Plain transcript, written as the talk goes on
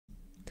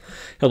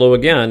Hello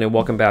again, and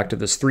welcome back to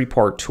this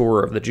three-part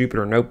tour of the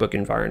Jupyter Notebook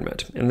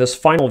environment. In this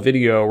final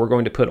video, we're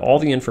going to put all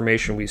the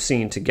information we've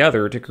seen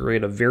together to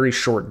create a very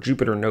short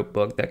Jupyter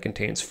Notebook that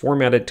contains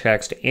formatted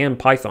text and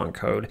Python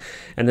code,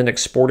 and then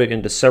export it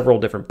into several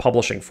different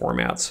publishing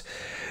formats.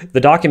 The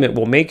document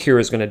we'll make here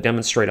is going to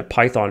demonstrate a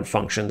Python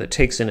function that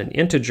takes in an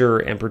integer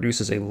and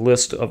produces a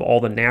list of all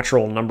the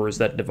natural numbers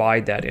that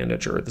divide that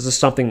integer. This is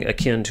something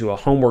akin to a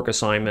homework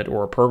assignment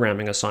or a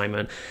programming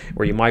assignment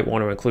where you might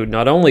want to include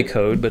not only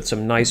code, but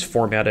some nice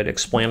formatted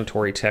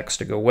explanatory text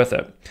to go with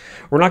it.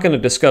 We're not going to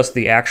discuss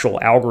the actual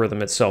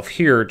algorithm itself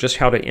here, just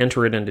how to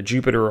enter it into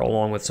Jupyter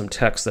along with some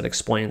text that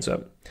explains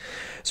it.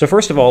 So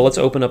first of all, let's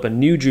open up a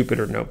new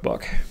Jupyter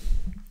Notebook.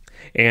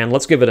 And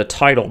let's give it a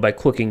title by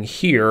clicking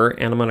here,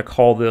 and I'm going to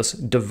call this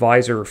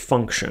divisor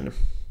function.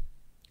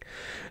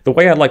 The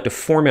way I'd like to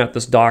format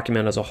this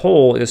document as a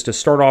whole is to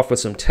start off with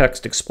some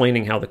text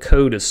explaining how the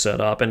code is set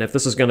up, and if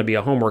this is going to be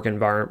a homework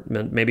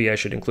environment, maybe I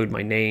should include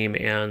my name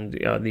and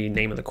the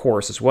name of the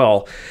course as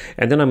well.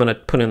 And then I'm going to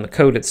put in the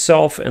code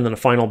itself and then a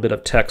final bit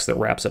of text that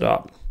wraps it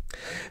up.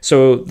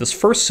 So this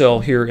first cell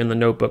here in the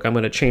notebook, I'm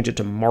going to change it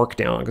to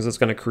Markdown because it's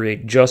going to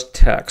create just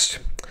text.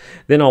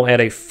 Then I'll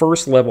add a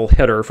first level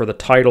header for the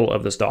title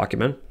of this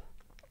document,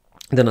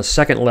 then a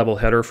second level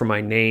header for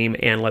my name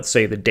and let's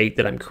say the date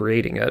that I'm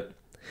creating it,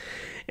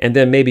 and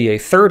then maybe a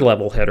third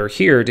level header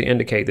here to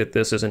indicate that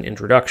this is an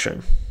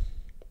introduction.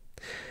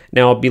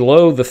 Now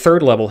below the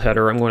third level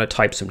header, I'm going to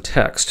type some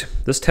text.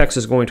 This text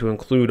is going to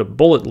include a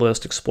bullet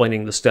list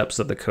explaining the steps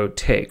that the code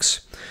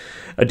takes.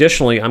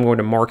 Additionally, I'm going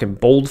to mark in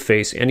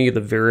boldface any of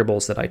the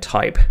variables that I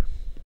type.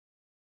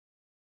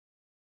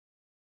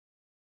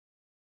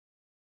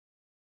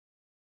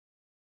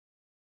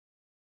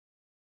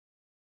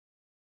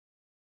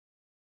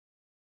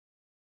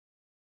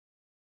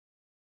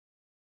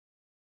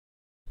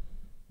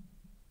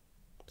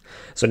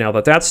 So now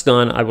that that's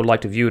done, I would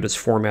like to view it as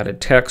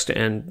formatted text,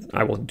 and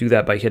I will do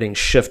that by hitting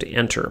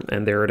Shift-Enter,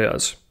 and there it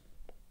is.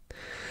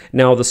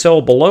 Now the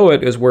cell below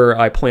it is where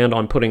I planned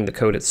on putting the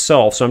code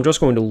itself, so I'm just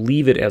going to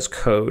leave it as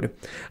code.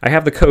 I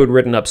have the code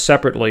written up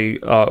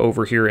separately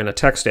over here in a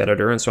text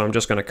editor, and so I'm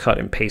just going to cut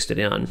and paste it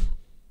in.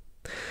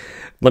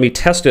 Let me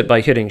test it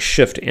by hitting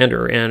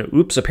Shift-Enter, and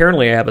oops,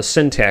 apparently I have a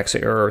syntax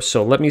error,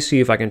 so let me see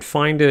if I can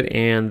find it,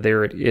 and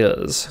there it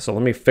is. So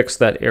let me fix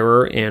that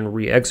error and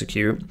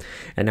re-execute,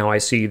 and now I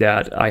see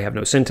that I have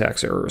no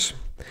syntax errors.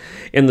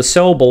 In the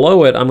cell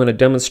below it, I'm going to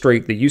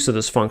demonstrate the use of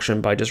this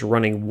function by just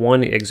running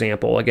one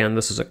example. Again,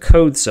 this is a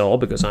code cell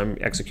because I'm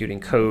executing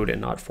code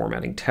and not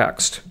formatting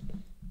text.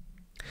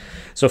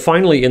 So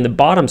finally, in the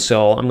bottom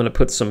cell, I'm going to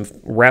put some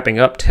wrapping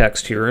up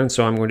text here, and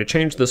so I'm going to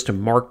change this to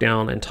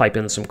Markdown and type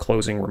in some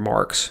closing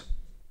remarks.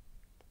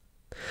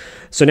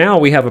 So now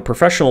we have a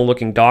professional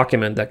looking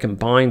document that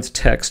combines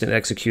text and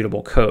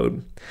executable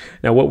code.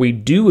 Now what we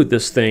do with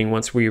this thing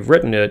once we've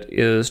written it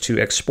is to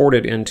export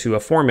it into a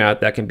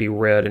format that can be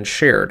read and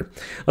shared.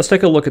 Let's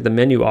take a look at the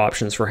menu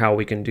options for how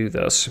we can do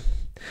this.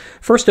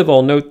 First of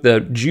all, note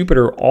that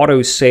Jupyter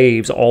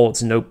auto-saves all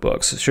its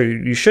notebooks, so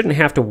you shouldn't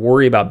have to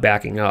worry about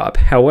backing up.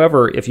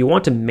 However, if you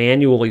want to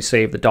manually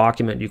save the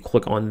document, you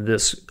click on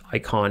this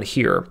icon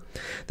here.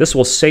 This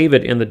will save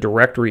it in the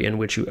directory in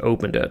which you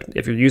opened it.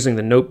 If you're using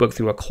the notebook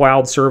through a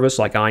cloud service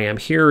like I am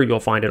here, you'll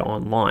find it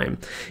online.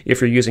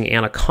 If you're using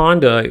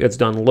Anaconda, it's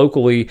done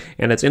locally,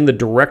 and it's in the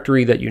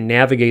directory that you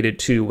navigated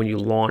to when you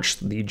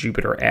launched the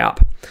Jupyter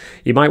app.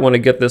 You might want to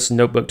get this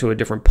notebook to a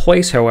different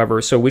place,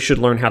 however, so we should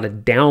learn how to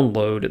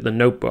download the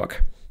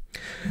notebook.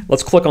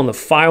 Let's click on the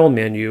File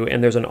menu,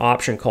 and there's an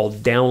option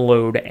called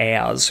Download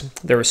As.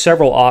 There are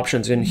several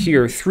options in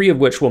here, three of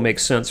which will make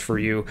sense for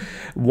you.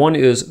 One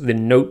is the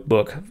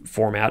notebook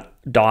format,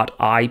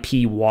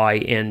 .ipynb.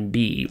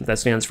 That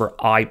stands for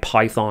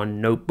IPython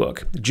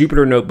Notebook.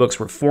 Jupyter Notebooks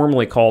were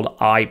formerly called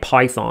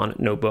IPython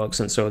Notebooks,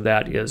 and so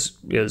that is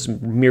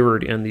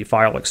mirrored in the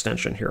file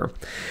extension here.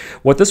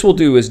 What this will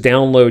do is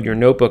download your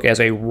notebook as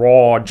a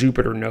raw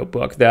Jupyter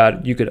Notebook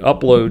that you could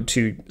upload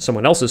to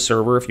someone else's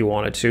server if you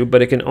wanted to,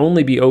 but it can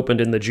only be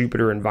opened in the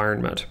Jupyter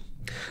environment.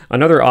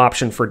 Another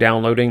option for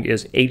downloading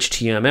is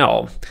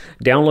HTML.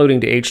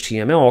 Downloading to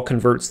HTML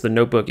converts the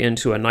notebook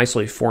into a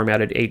nicely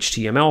formatted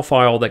HTML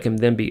file that can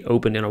then be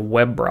opened in a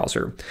web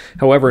browser.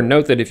 However,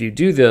 note that if you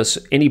do this,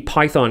 any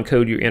Python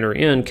code you enter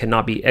in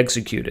cannot be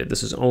executed.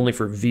 This is only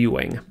for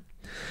viewing.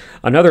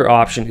 Another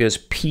option is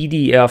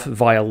PDF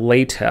via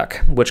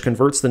LaTeX, which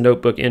converts the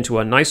notebook into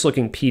a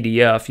nice-looking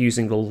PDF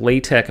using the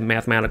LaTeX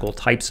mathematical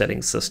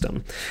typesetting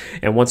system.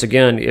 And once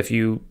again, if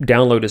you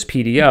download as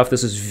PDF,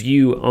 this is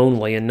view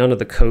only, and none of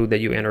the code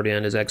that you entered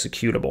in is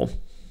executable.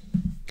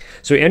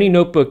 So any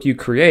notebook you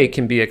create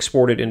can be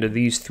exported into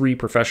these three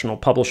professional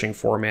publishing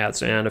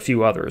formats and a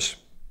few others.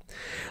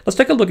 Let's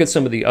take a look at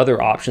some of the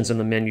other options in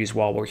the menus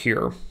while we're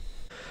here.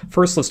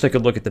 First, let's take a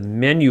look at the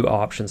menu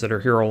options that are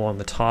here along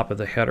the top of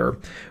the header.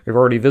 We've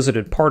already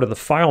visited part of the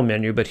file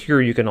menu, but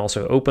here you can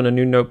also open a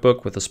new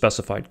notebook with a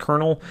specified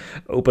kernel,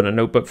 open a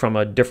notebook from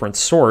a different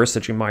source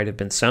that you might have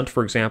been sent,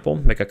 for example,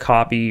 make a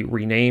copy,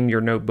 rename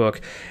your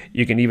notebook.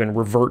 You can even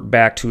revert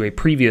back to a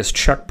previous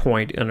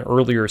checkpoint in an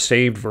earlier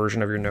saved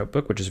version of your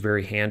notebook, which is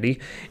very handy,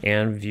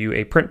 and view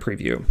a print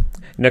preview.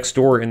 Next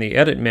door in the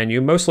edit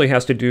menu mostly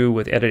has to do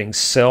with editing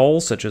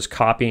cells, such as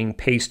copying,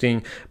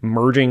 pasting,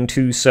 merging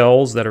two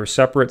cells that are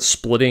separate,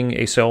 splitting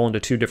a cell into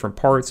two different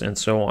parts, and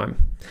so on.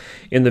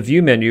 In the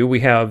view menu, we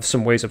have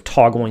some ways of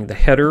toggling the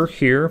header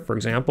here, for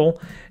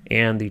example,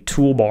 and the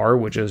toolbar,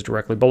 which is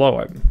directly below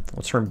it.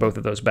 Let's turn both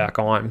of those back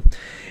on.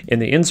 In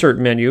the insert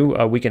menu,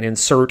 we can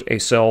insert a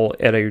cell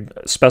at a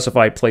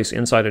specified place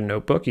inside a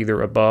notebook,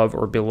 either above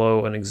or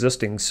below an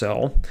existing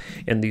cell.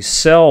 In the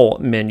cell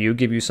menu,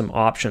 give you some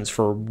options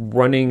for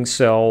running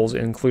cells,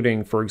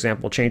 including, for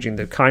example, changing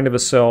the kind of a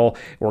cell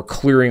or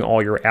clearing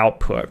all your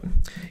output.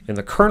 In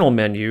the kernel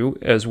menu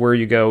is where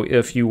you go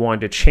if you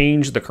want to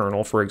change the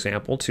kernel, for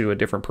example, to a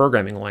different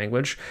programming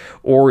language,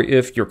 or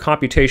if your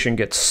computation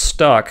gets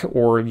stuck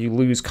or you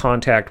lose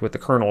contact with the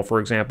kernel. For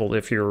example,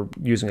 if you're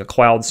using a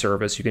cloud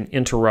service, you can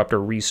interrupt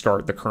or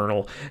restart the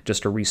kernel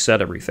just to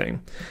reset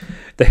everything.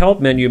 The help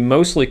menu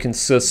mostly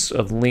consists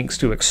of links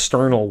to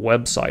external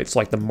websites,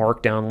 like the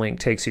Markdown link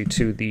takes you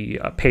to the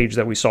page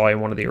that we saw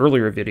in one of the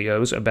earlier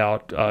videos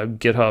about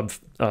GitHub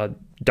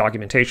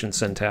documentation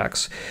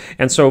syntax,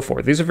 and so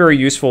forth. These are very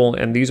useful,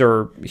 and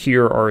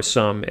here are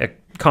some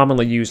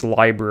commonly used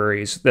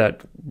libraries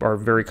that are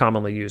very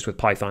commonly used with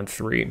Python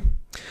 3.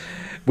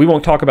 We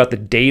won't talk about the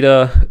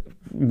data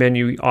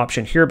menu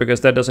option here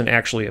because that doesn't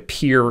actually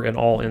appear in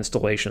all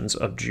installations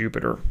of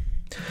Jupyter.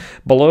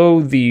 Below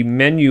the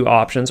menu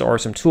options are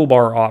some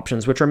toolbar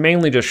options, which are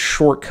mainly just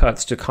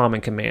shortcuts to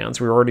common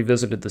commands. We already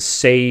visited the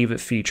save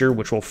feature,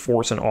 which will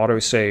force an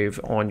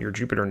autosave on your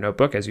Jupyter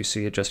Notebook, as you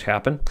see it just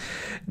happened.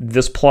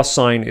 This plus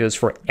sign is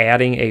for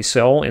adding a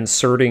cell,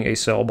 inserting a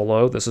cell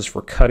below. This is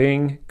for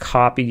cutting,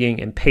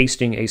 copying, and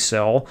pasting a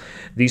cell.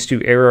 These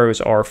two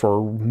arrows are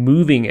for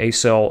moving a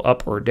cell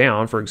up or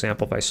down. For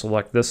example, if I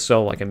select this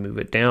cell, I can move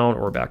it down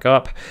or back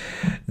up.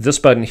 This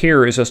button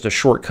here is just a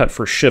shortcut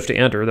for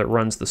Shift-Enter that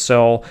runs the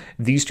cell.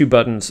 These two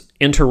buttons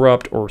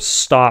interrupt or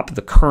stop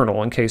the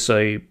kernel in case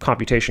a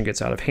computation gets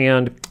out of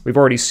hand. We've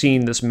already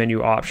seen this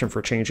menu option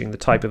for changing the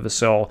type of a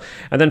cell.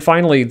 And then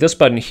finally, this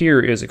button here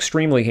is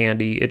extremely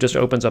handy. It just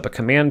opens up a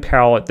command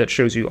palette that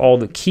shows you all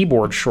the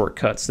keyboard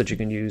shortcuts that you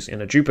can use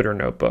in a Jupyter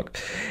Notebook.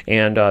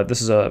 And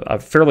this is a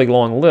fairly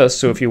long list,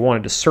 so if you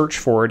wanted to search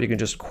for it, you can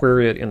just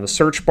query it in the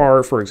search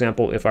bar. For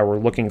example, if I were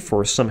looking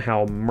for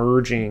somehow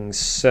merging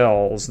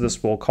cells,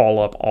 this will call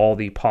up all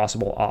the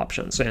possible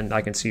options. And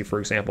I can see, for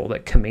example,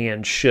 that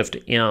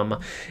Command-Shift-M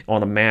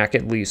on a Mac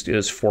at least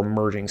is for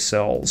merging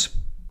cells.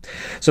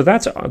 So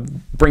that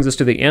brings us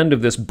to the end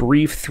of this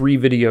brief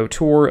 3-video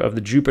tour of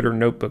the Jupyter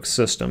Notebook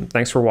system.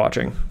 Thanks for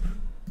watching.